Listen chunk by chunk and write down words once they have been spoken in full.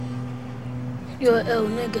You're an ill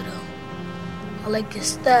nigga though. I like your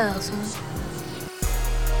style, son.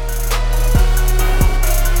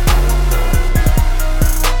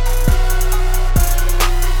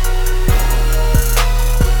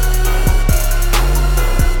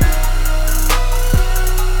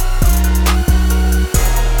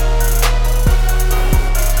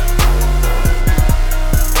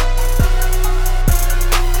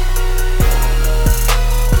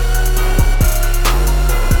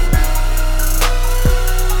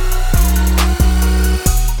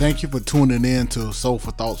 Thank you for tuning in to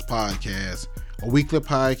Soulful Thoughts Podcast, a weekly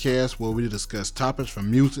podcast where we discuss topics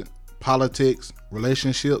from music, politics,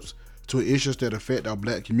 relationships, to issues that affect our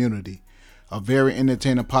black community. A very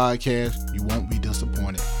entertaining podcast. You won't be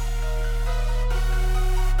disappointed.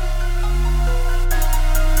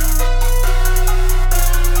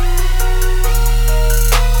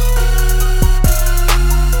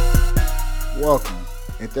 Welcome,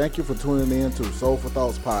 and thank you for tuning in to Soulful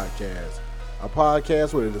Thoughts Podcast, a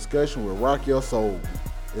podcast where the discussion will rock your soul.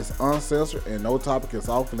 It's uncensored and no topic is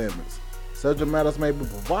off limits. Subject matters may be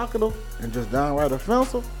provocative and just downright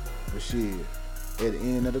offensive, but shit, at the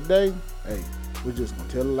end of the day, hey, we're just gonna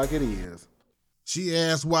tell it like it is. She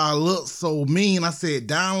asked why I look so mean. I said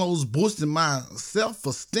downloads boosting my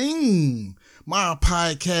self-esteem. My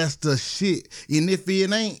podcast does shit, and if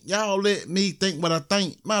it ain't, y'all let me think what I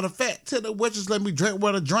think. Matter of fact, tell the waitress let me drink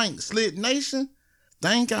what I drink. Slit Nation,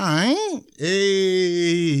 think I ain't?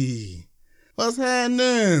 Hey, what's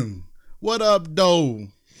happening? What up, though?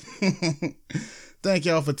 Thank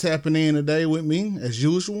y'all for tapping in today with me, as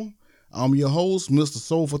usual. I'm your host, Mr.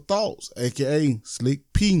 Soulful Thoughts, aka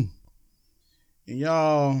Slick P. And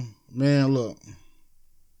y'all, man, look,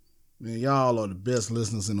 man, y'all are the best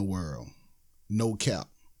listeners in the world. No cap.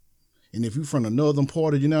 And if you're from the northern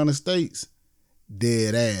part of the United States,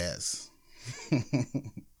 dead ass.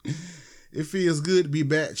 It feels good to be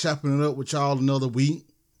back chopping it up with y'all another week.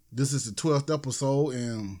 This is the 12th episode,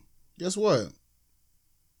 and guess what?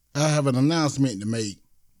 I have an announcement to make.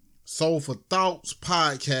 Soulful Thoughts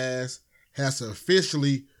Podcast has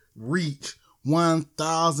officially reached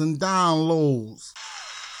 1,000 downloads.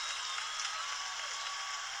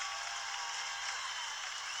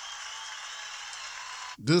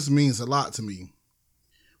 This means a lot to me.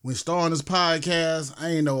 When starting this podcast,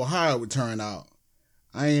 I ain't know how it would turn out.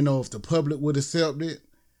 I ain't know if the public would accept it.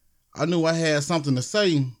 I knew I had something to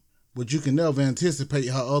say, but you can never anticipate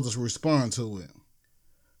how others respond to it.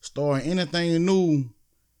 Starting anything new,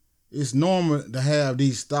 it's normal to have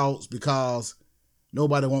these thoughts because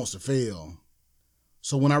nobody wants to fail.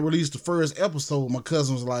 So when I released the first episode, my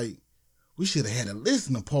cousin was like, we should have had a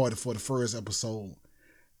listening party for the first episode.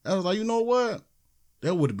 I was like, you know what?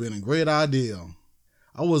 That would have been a great idea.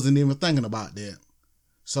 I wasn't even thinking about that.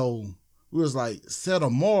 So we was like, set a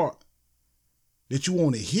mark that you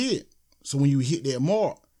want to hit. So when you hit that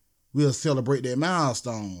mark, we'll celebrate that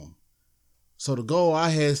milestone. So the goal I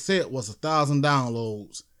had set was 1,000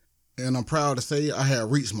 downloads. And I'm proud to say I have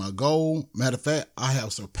reached my goal. Matter of fact, I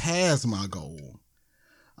have surpassed my goal.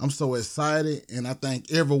 I'm so excited, and I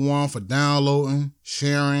thank everyone for downloading,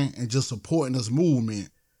 sharing, and just supporting this movement.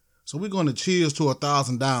 So we're going to cheers to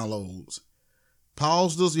 1,000 downloads.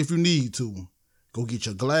 Pause this if you need to. Go get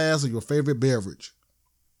your glass of your favorite beverage.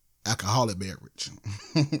 Alcoholic beverage.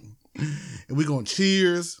 And we're going to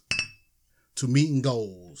cheers to meeting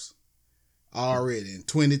goals already in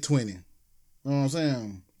 2020. You know what I'm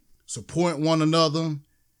saying? Support one another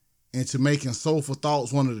and to making Soulful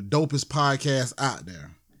Thoughts one of the dopest podcasts out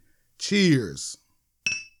there. Cheers.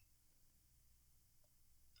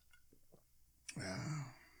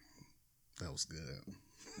 That was good.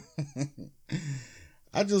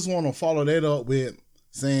 I just want to follow that up with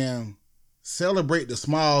saying, celebrate the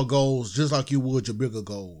small goals just like you would your bigger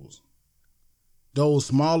goals. Those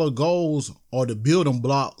smaller goals are the building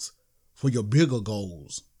blocks for your bigger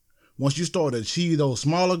goals. Once you start to achieve those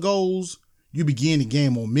smaller goals, you begin to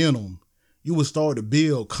gain momentum. You will start to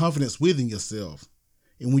build confidence within yourself.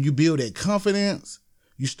 And when you build that confidence,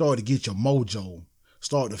 you start to get your mojo,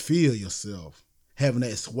 start to feel yourself, having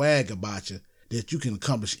that swag about you that you can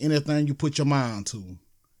accomplish anything you put your mind to.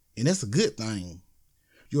 And that's a good thing.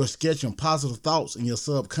 You're sketching positive thoughts in your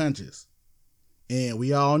subconscious. And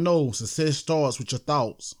we all know success starts with your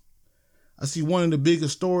thoughts. I see one of the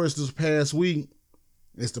biggest stories this past week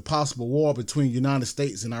is the possible war between the United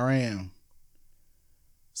States and Iran.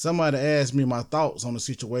 Somebody asked me my thoughts on the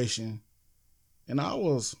situation, and I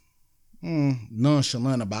was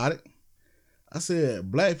nonchalant about it. I said,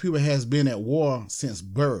 black people has been at war since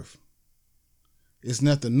birth. It's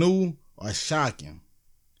nothing new or shocking.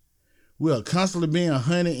 We are constantly being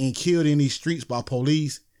hunted and killed in these streets by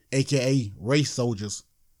police, aka race soldiers.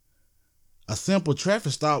 A simple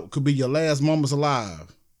traffic stop could be your last moments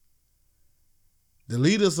alive. The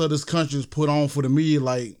leaders of this country put on for the media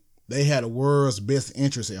like they had the world's best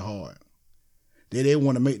interests at heart. That they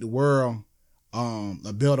want to make the world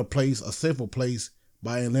a better place, a safer place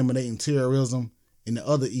by eliminating terrorism and the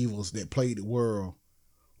other evils that plague the world.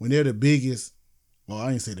 When they're the biggest, well,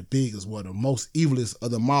 I ain't say the biggest, well, the most evilest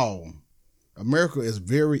of them all. America is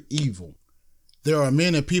very evil. There are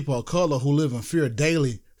many people of color who live in fear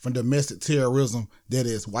daily from domestic terrorism that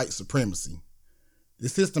is white supremacy. The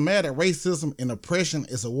systematic racism and oppression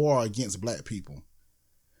is a war against black people.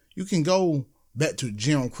 You can go back to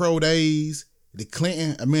Jim Crow days, the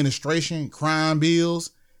Clinton administration, crime bills.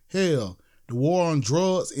 Hell, the war on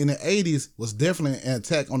drugs in the 80s was definitely an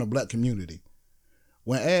attack on the black community.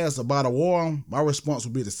 When asked about a war, my response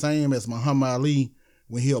would be the same as Muhammad Ali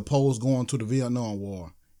when he opposed going to the Vietnam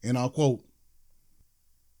War. And I'll quote,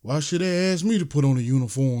 "Why should they ask me to put on a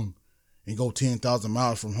uniform and go 10,000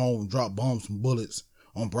 miles from home and drop bombs and bullets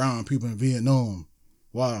on brown people in Vietnam,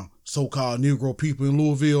 while so-called Negro people in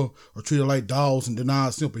Louisville are treated like dogs and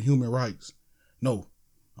denied simple human rights? No,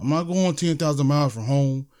 I'm not going 10,000 miles from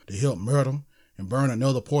home to help murder and burn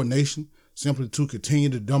another poor nation simply to continue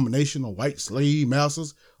the domination of white slave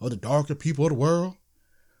masters of the darker people of the world.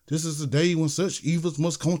 This is the day when such evils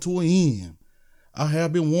must come to an end. I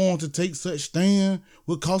have been warned to take such stand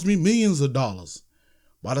would cost me millions of dollars.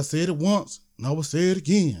 But I said it once, and I will say it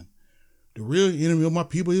again. The real enemy of my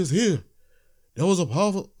people is here. There was a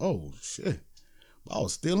powerful, oh shit, I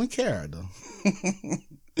was still in character.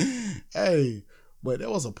 Hey, but that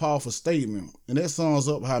was a powerful statement, and that sums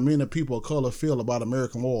up how many people of color feel about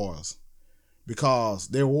American wars. Because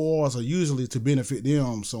their wars are usually to benefit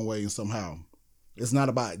them some way and somehow. It's not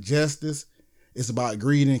about justice, it's about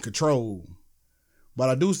greed and control. But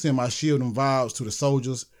I do send my shielding vibes to the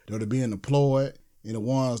soldiers that are being deployed and the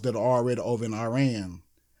ones that are already over in Iran.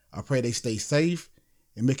 I pray they stay safe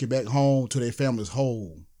and make it back home to their families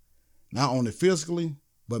whole. Not only physically,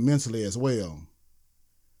 but mentally as well.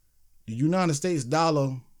 The United States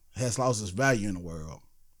dollar has lost its value in the world.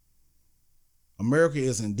 America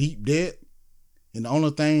is in deep debt, and the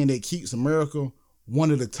only thing that keeps America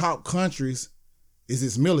one of the top countries is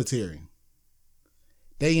its military.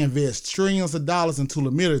 They invest trillions of dollars into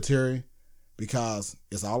the military because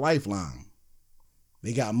it's our lifeline.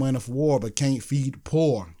 They got money for war but can't feed the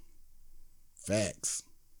poor. Facts.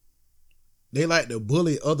 They like to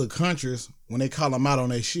bully other countries when they call them out on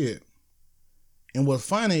their shit. And what's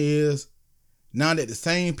funny is, now that the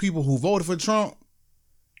same people who voted for Trump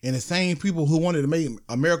and the same people who wanted to make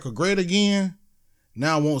America great again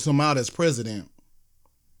now wants him out as president.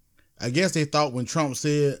 I guess they thought when Trump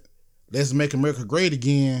said, "Let's make America great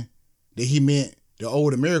again," that he meant the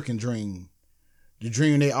old American dream. The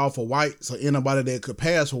dream they offer whites or anybody that could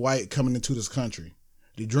pass for white coming into this country.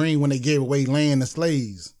 The dream when they gave away land and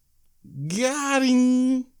slaves. Got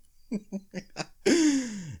him.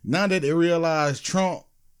 Now that they realized Trump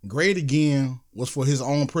great again was for his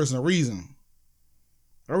own personal reason.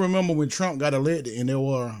 I remember when Trump got elected and there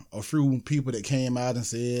were a few people that came out and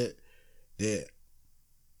said that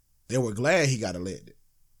they were glad he got elected.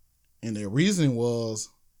 And their reason was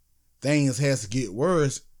things has to get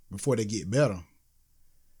worse before they get better.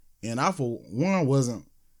 And I, for one, wasn't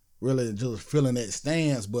really just feeling that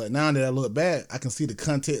stance, but now that I look back, I can see the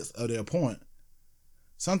context of their point.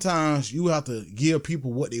 Sometimes you have to give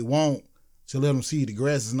people what they want to let them see the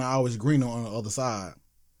grass is not always greener on the other side.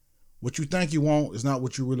 What you think you want is not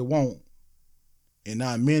what you really want. And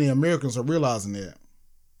now many Americans are realizing that.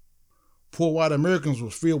 Poor white Americans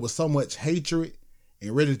was filled with so much hatred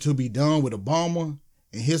and ready to be done with Obama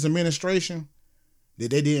and his administration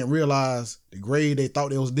that they didn't realize the grave they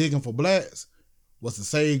thought they was digging for blacks was the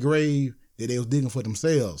same grave that they was digging for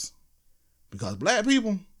themselves. Because black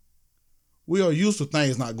people, we are used to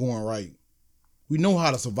things not going right. We know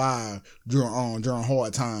how to survive during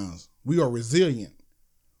hard times. We are resilient.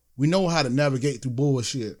 We know how to navigate through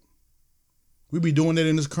bullshit. We be doing it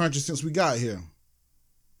in this country since we got here.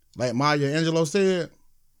 Like Maya Angelou said,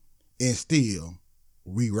 and still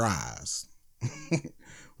we rise.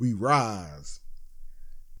 We rise.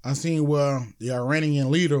 I seen where the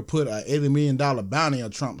Iranian leader put a $80 million bounty on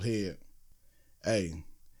Trump's head. Hey,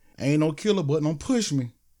 ain't no killer button on push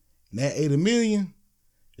me. And that 80 million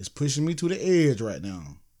is pushing me to the edge right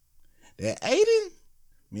now. That 80?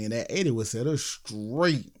 Man, that 80 would set us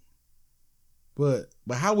straight. But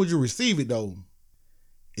how would you receive it though?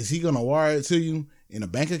 Is he gonna wire it to you in a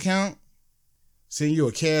bank account? Send you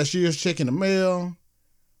a cashier's check in the mail?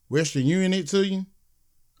 Western Union it to you?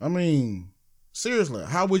 I mean, seriously,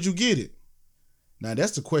 how would you get it? Now,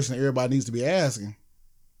 that's the question that everybody needs to be asking.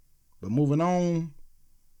 But moving on,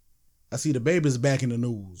 I see the baby's back in the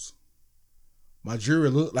news. My jury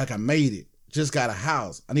looked like I made it. Just got a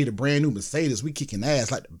house. I need a brand new Mercedes. We kicking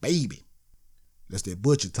ass like the baby. That's that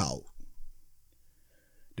butcher talk.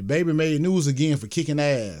 The baby made news again for kicking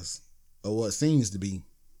ass, or what seems to be.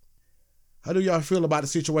 How do y'all feel about the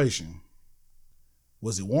situation?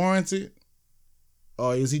 Was it warranted?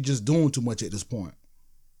 Or is he just doing too much at this point?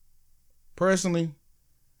 Personally,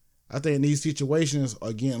 I think these situations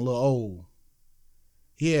are getting a little old.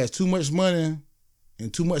 He has too much money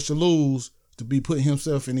and too much to lose to be putting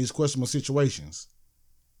himself in these questionable situations.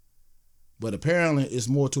 But apparently, it's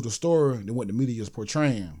more to the story than what the media is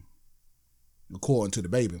portraying, according to the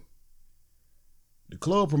baby. The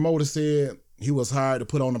club promoter said he was hired to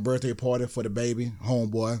put on a birthday party for the baby,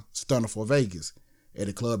 homeboy, Stunner for Vegas, at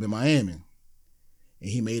a club in Miami. And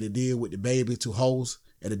he made a deal with the baby to host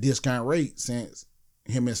at a discount rate since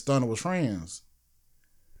him and Stunner was friends.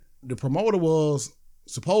 The promoter was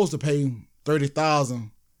supposed to pay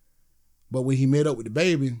 $30,000, but when he met up with the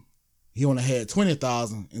baby, he only had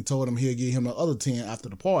 $20,000 and told him he'll give him the other $10,000 after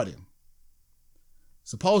the party.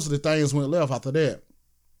 Supposedly things went left after that.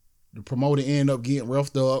 The promoter ended up getting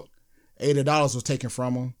roughed up. $80 was taken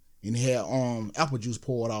from him, and he had apple juice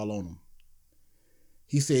poured all on him.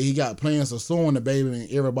 He said he got plans of suing the baby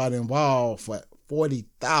and everybody involved for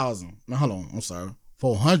 $40,000. No, hold on, I'm sorry,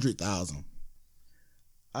 $400,000.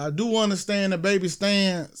 I do understand the baby's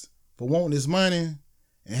stance for wanting his money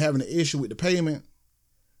and having an issue with the payment,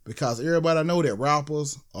 because everybody know that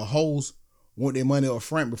rappers or hosts want their money up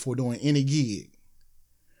front before doing any gig.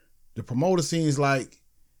 The promoter seems like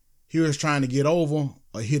he was trying to get over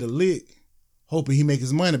or hit a lick, hoping he make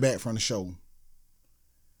his money back from the show.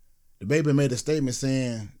 The baby made a statement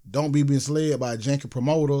saying, "Don't be misled by janky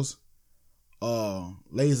promoters or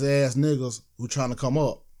lazy ass niggas who trying to come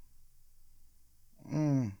up."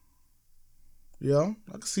 Yeah,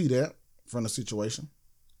 I can see that from the situation.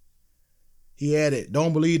 He added,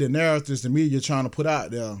 "Don't believe the narratives the media trying to put out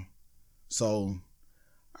there." So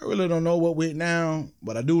I really don't know what went down,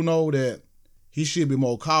 but I do know that he should be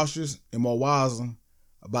more cautious and more wiser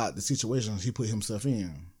about the situations he put himself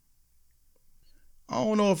in. I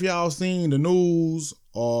don't know if y'all seen the news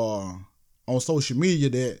or on social media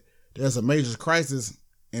that there's a major crisis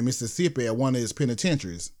in Mississippi at one of his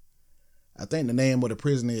penitentiaries. I think the name of the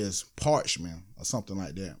prison is Parchman or something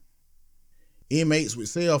like that. Inmates with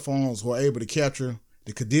cell phones were able to capture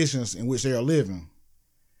the conditions in which they are living.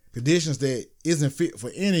 Conditions that isn't fit for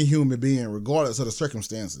any human being regardless of the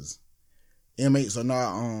circumstances. Inmates are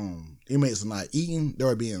not eating,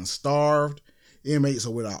 they're being starved. Inmates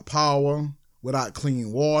are without power, without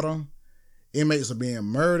clean water. Inmates are being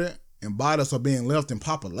murdered and bodies are being left in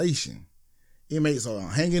population. Inmates are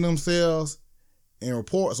hanging themselves, and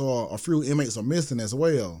reports are a few inmates are missing as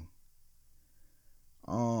well.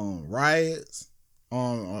 Riots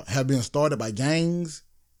have been started by gangs,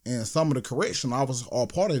 and some of the correction officers are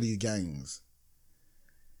part of these gangs.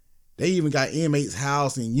 They even got inmates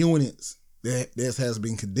housed in units that has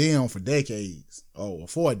been condemned for decades, or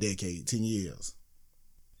for a decade, 10 years.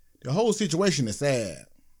 The whole situation is sad.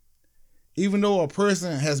 Even though a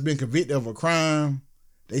person has been convicted of a crime,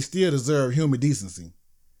 they still deserve human decency.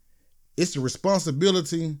 It's the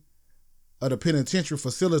responsibility of the penitentiary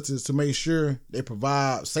facilities to make sure they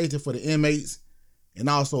provide safety for the inmates and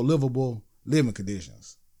also livable living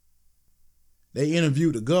conditions. They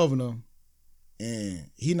interviewed the governor, and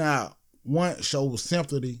he not once showed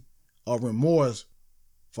sympathy or remorse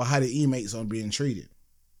for how the inmates are being treated.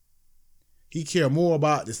 He cared more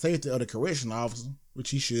about the safety of the correction officer, which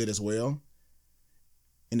he should as well,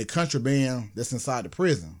 and the contraband that's inside the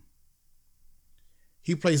prison.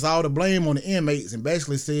 He placed all the blame on the inmates and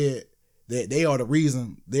basically said that they are the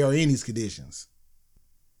reason they are in these conditions.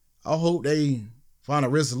 I hope they find a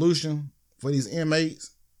resolution for these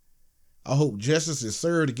inmates. I hope justice is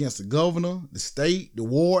served against the governor, the state, the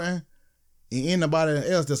warden, and anybody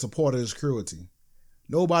else that's a part of this cruelty.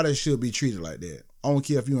 Nobody should be treated like that. I don't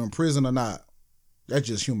care if you're in prison or not. That's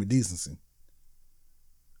just human decency.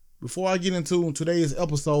 Before I get into today's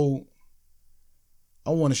episode,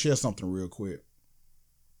 I want to share something real quick.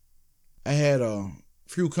 I had a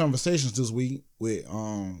few conversations this week with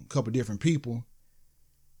a couple different people,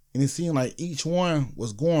 and it seemed like each one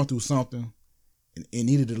was going through something and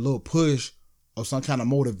needed a little push or some kind of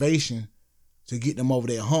motivation to get them over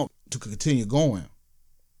that hump to continue going.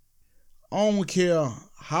 I don't care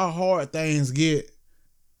how hard things get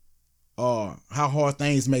or how hard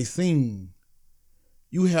things may seem.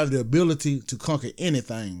 You have the ability to conquer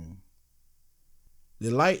anything.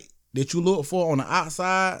 The light that you look for on the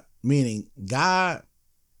outside meaning God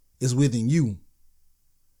is within you.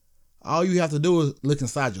 All you have to do is look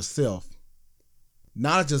inside yourself.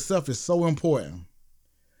 Knowledge of self is so important.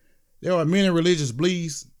 There are many religious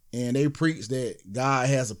beliefs, and they preach that God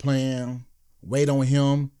has a plan, wait on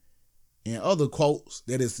him, and other quotes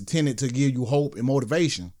that is intended to give you hope and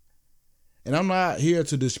motivation. And I'm not here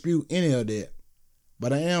to dispute any of that,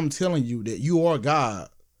 but I am telling you that you are God.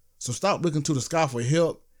 So stop looking to the sky for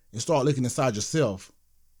help and start looking inside yourself.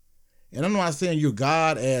 And I'm not saying you're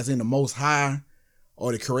God as in the Most High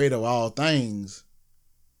or the creator of all things,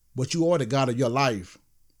 but you are the God of your life.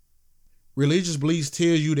 Religious beliefs tell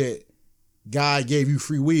you that God gave you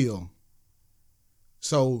free will.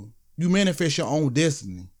 So you manifest your own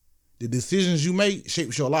destiny. The decisions you make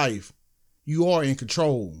shapes your life. You are in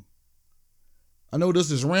control. I know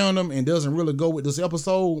this is random and doesn't really go with this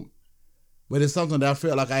episode, but it's something that I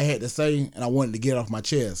felt like I had to say and I wanted to get off my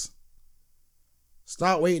chest.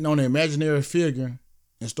 Stop waiting on an imaginary figure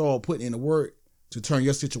and start putting in the work to turn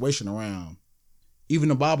your situation around. Even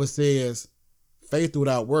the Bible says, faith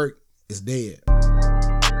without work is dead.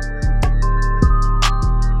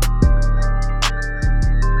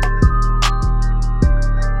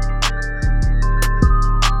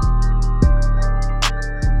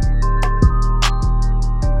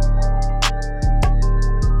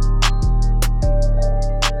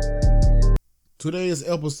 Today's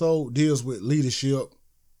episode deals with leadership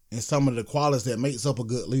and some of the qualities that makes up a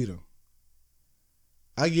good leader.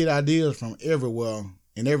 I get ideas from everywhere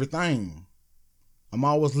and everything. I'm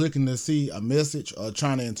always looking to see a message or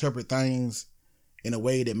trying to interpret things in a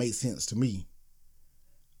way that makes sense to me.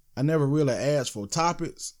 I never really ask for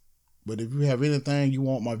topics, but if you have anything you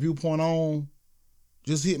want my viewpoint on,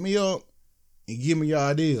 just hit me up and give me your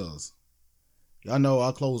ideas. Y'all know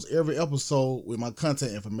I close every episode with my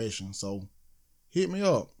contact information, so hit me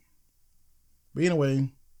up. But anyway,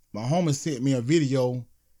 my homie sent me a video,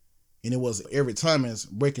 and it was Eric Thomas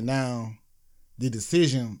breaking down the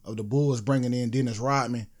decision of the Bulls bringing in Dennis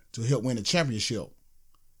Rodman to help win the championship.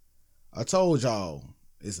 I told y'all,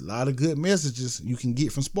 it's a lot of good messages you can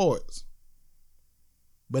get from sports.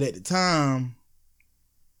 But at the time,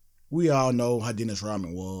 we all know how Dennis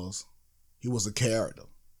Rodman was. He was a character.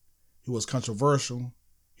 He was controversial.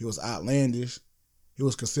 He was outlandish. He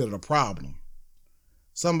was considered a problem.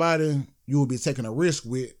 Somebody you would be taking a risk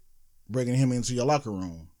with bringing him into your locker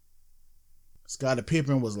room. Scottie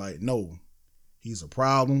Pippen was like, no, he's a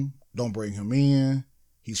problem. Don't bring him in.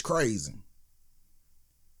 He's crazy.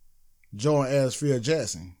 Jordan asked Phil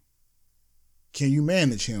Jackson, can you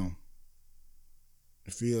manage him?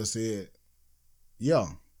 Phil said, yeah.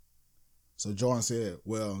 So Jordan said,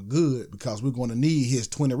 well, good, because we're going to need his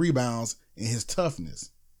 20 rebounds and his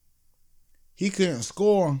toughness. He couldn't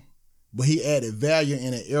score, but he added value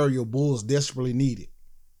in an area Bulls desperately needed.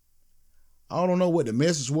 I don't know what the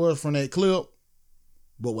message was from that clip,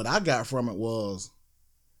 but what I got from it was,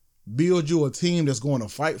 build you a team that's going to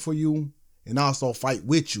fight for you and also fight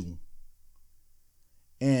with you.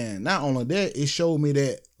 And not only that, it showed me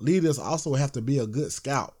that leaders also have to be a good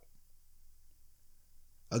scout.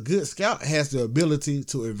 A good scout has the ability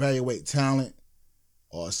to evaluate talent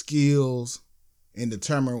or skills and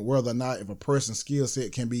determine whether or not if a person's skill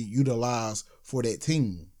set can be utilized for that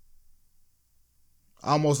team.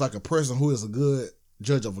 Almost like a person who is a good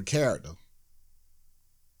judge of a character.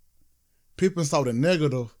 Pippen saw the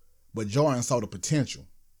negative, but Jordan saw the potential.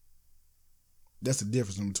 That's the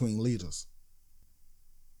difference between leaders.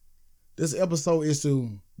 This episode is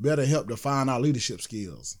to better help define our leadership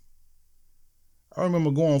skills. I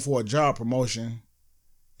remember going for a job promotion,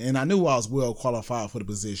 and I knew I was well qualified for the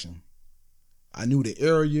position. I knew the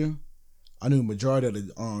area, I knew the majority of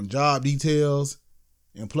the job details,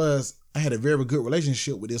 and plus, I had a very good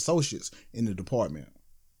relationship with the associates in the department.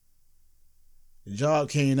 The job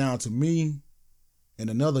came down to me and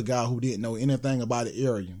another guy who didn't know anything about the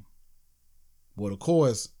area. But of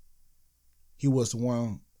course, he was the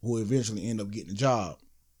one who eventually ended up getting the job.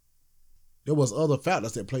 There was other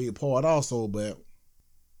factors that played a part also, but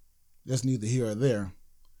that's neither here or there.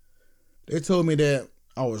 They told me that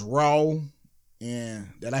I was raw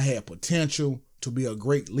and that I had potential to be a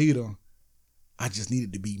great leader. I just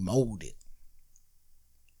needed to be molded.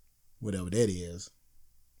 Whatever that is.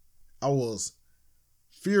 I was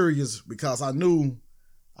furious because I knew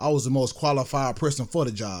I was the most qualified person for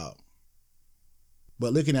the job.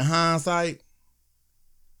 But looking in hindsight,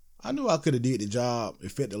 I knew I could have did the job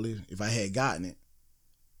effectively if I had gotten it.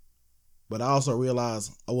 But I also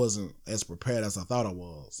realized I wasn't as prepared as I thought I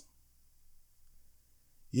was.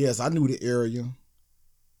 Yes, I knew the area. And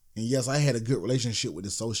yes, I had a good relationship with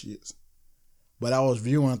associates. But I was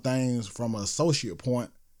viewing things from an associate point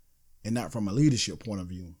and not from a leadership point of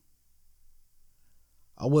view.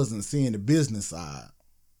 I wasn't seeing the business side.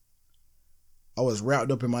 I was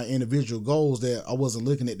wrapped up in my individual goals that I wasn't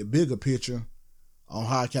looking at the bigger picture on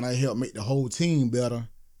how can I help make the whole team better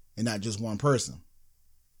and not just one person.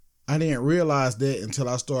 I didn't realize that until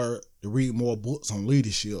I started to read more books on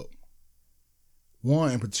leadership.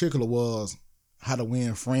 One in particular was How to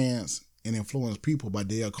Win Friends and Influence People by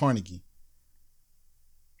Dale Carnegie.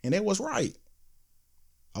 And it was right.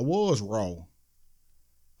 I was raw.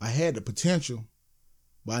 I had the potential,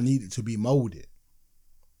 but I needed to be molded.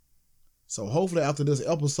 So hopefully after this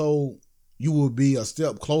episode, you will be a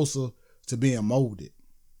step closer to being molded.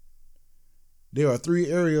 There are 3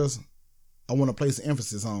 areas I want to place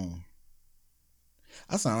emphasis on.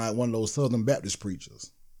 I sound like one of those Southern Baptist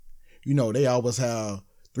preachers. You know, they always have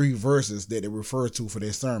 3 verses that they refer to for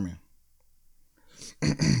their sermon.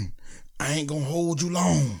 I ain't gonna hold you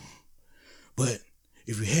long, but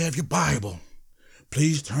if you have your Bible,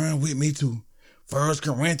 please turn with me to 1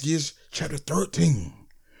 Corinthians chapter 13,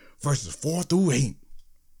 verses 4 through 8.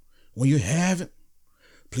 When you have it,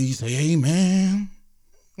 please say amen.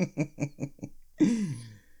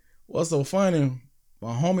 What's so funny,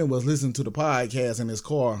 my homie was listening to the podcast in his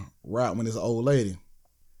car right when this old lady.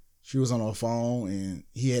 She was on her phone and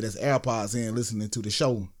he had his AirPods in listening to the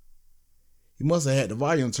show. He must have had the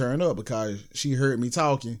volume turned up because she heard me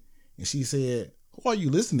talking and she said, "Who are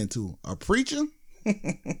you listening to? A preacher?"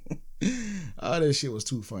 Oh, that shit was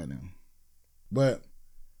too funny. But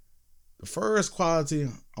the first quality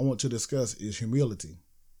I want to discuss is humility.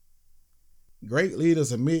 Great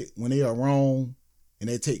leaders admit when they are wrong and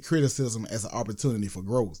they take criticism as an opportunity for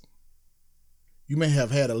growth. You may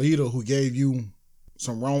have had a leader who gave you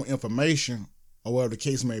some wrong information or whatever the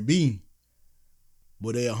case may be,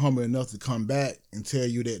 but they are humble enough to come back and tell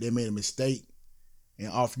you that they made a mistake and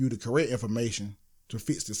offer you the correct information to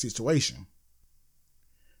fix the situation.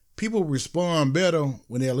 People respond better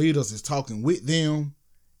when their leaders is talking with them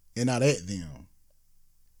and not at them.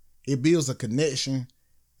 It builds a connection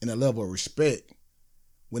and a level of respect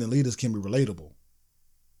when the leaders can be relatable.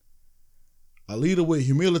 A leader with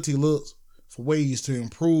humility looks for ways to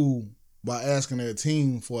improve by asking their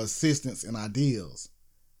team for assistance and ideas.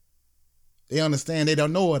 They understand they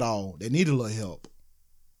don't know it all. They need a little help.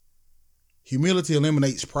 Humility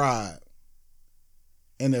eliminates pride.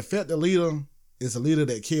 An effective leader is a leader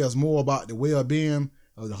that cares more about the well-being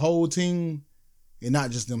of the whole team and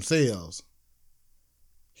not just themselves.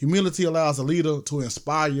 Humility allows a leader to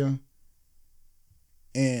inspire,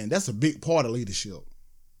 and that's a big part of leadership,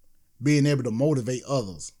 being able to motivate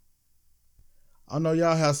others. I know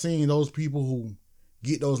y'all have seen those people who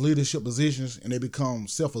get those leadership positions and they become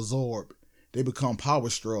self-absorbed. They become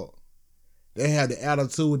power-struck. They have the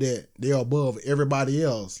attitude that they're above everybody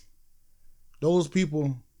else. Those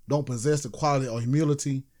people don't possess the quality of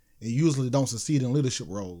humility and usually don't succeed in leadership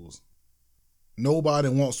roles. Nobody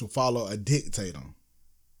wants to follow a dictator.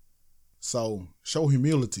 So show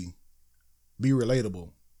humility. Be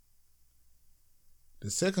relatable.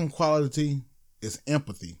 The second quality is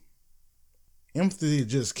empathy. Empathy is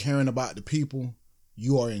just caring about the people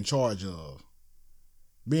you are in charge of.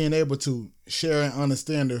 Being able to share and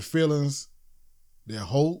understand their feelings, their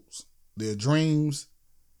hopes, their dreams,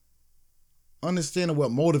 understanding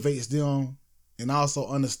what motivates them, and also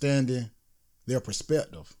understanding their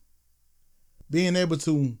perspective. Being able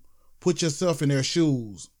to put yourself in their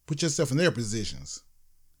shoes, put yourself in their positions.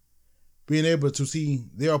 Being able to see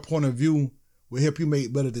their point of view will help you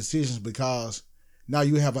make better decisions because now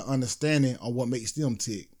you have an understanding of what makes them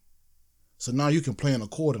tick. So now you can plan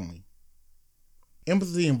accordingly.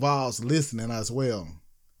 Empathy involves listening as well,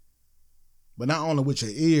 but not only with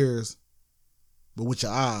your ears, but with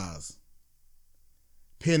your eyes.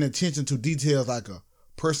 Paying attention to details like a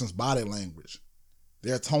person's body language,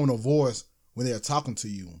 their tone of voice when they're talking to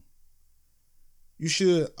you. You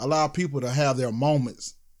should allow people to have their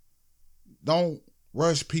moments. Don't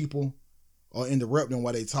rush people or interrupt them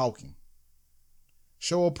while they're talking.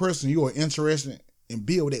 Show a person you are interested and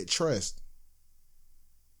build that trust.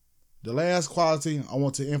 The last quality I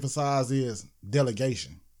want to emphasize is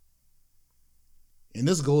delegation. And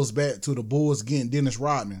this goes back to the Bulls getting Dennis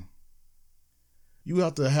Rodman. You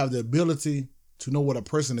have to have the ability to know what a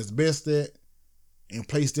person is best at and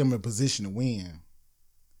place them in a position to win.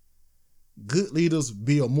 Good leaders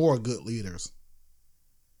build more good leaders.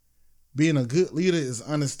 Being a good leader is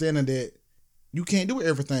understanding that you can't do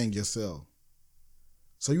everything yourself.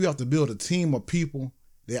 So you have to build a team of people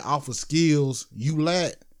that offer skills you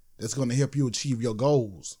lack that's going to help you achieve your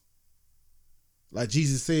goals. Like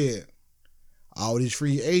Jesus said, all these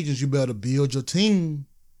free agents, you better build your team.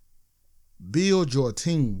 Build your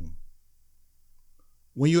team.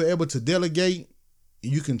 When you're able to delegate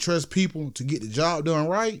and you can trust people to get the job done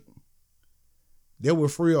right, that will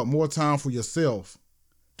free up more time for yourself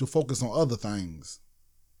to focus on other things.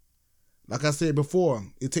 Like I said before,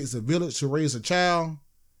 it takes a village to raise a child,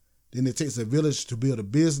 then it takes a village to build a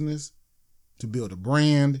business, to build a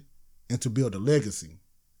brand, and to build a legacy.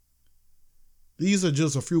 These are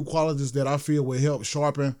just a few qualities that I feel will help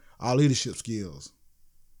sharpen our leadership skills.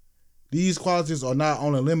 These qualities are not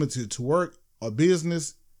only limited to work or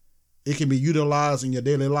business, it can be utilized in your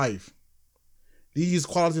daily life. These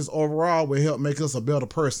qualities overall will help make us a better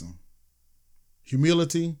person.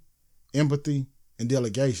 Humility, empathy, and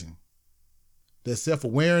delegation. That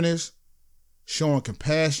self-awareness, showing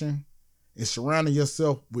compassion, and surrounding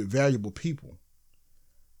yourself with valuable people.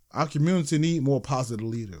 Our community needs more positive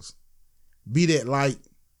leaders. Be that light.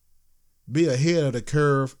 Be ahead of the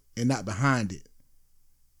curve and not behind it.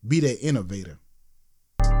 Be that innovator.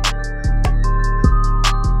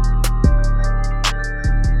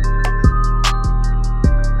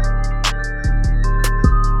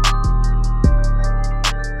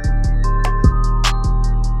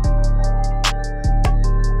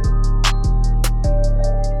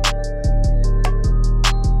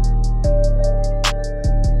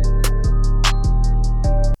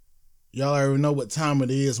 Y'all already know what time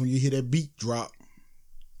it is when you hear that beat drop.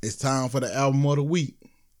 It's time for the album of the week.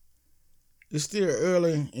 It's still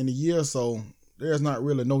early in the year, so there's not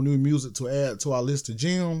really no new music to add to our list of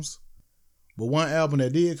gems. But one album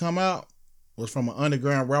that did come out was from an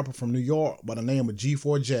underground rapper from New York by the name of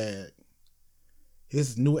G4 Jag.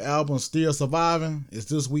 His new album, Still Surviving, is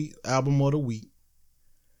this week's album of the week.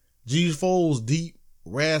 G4's deep,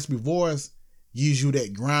 raspy voice gives you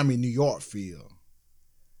that grimy New York feel.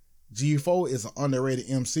 G4 is an underrated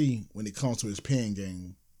MC when it comes to his pen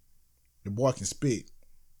game. The boy can spit.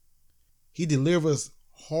 He delivers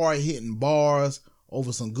hard-hitting bars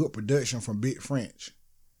over some good production from Big French.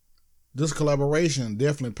 This collaboration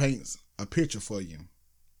definitely paints a picture for you,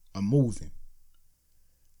 a movie.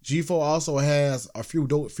 G4 also has a few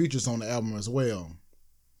dope features on the album as well.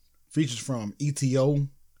 Features from ETO,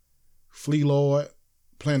 Flea Lord,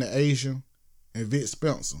 Planet Asia, and Vic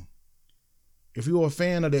Spencer. If you're a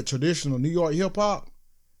fan of that traditional New York hip-hop,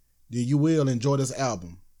 then you will enjoy this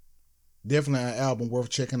album. Definitely an album worth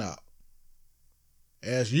checking out.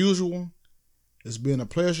 As usual, it's been a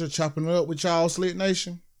pleasure chopping it up with y'all, Slick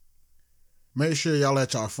Nation. Make sure y'all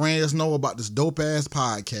let y'all friends know about this dope-ass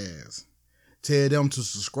podcast. Tell them to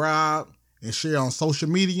subscribe and share on social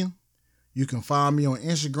media. You can find me on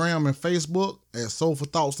Instagram and Facebook at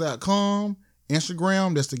soulfulthoughts.com.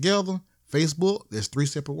 Instagram, that's together. Facebook, that's 3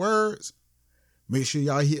 separate words. Make sure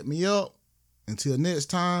y'all hit me up. Until next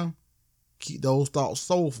time, keep those thoughts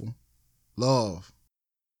soulful. Love.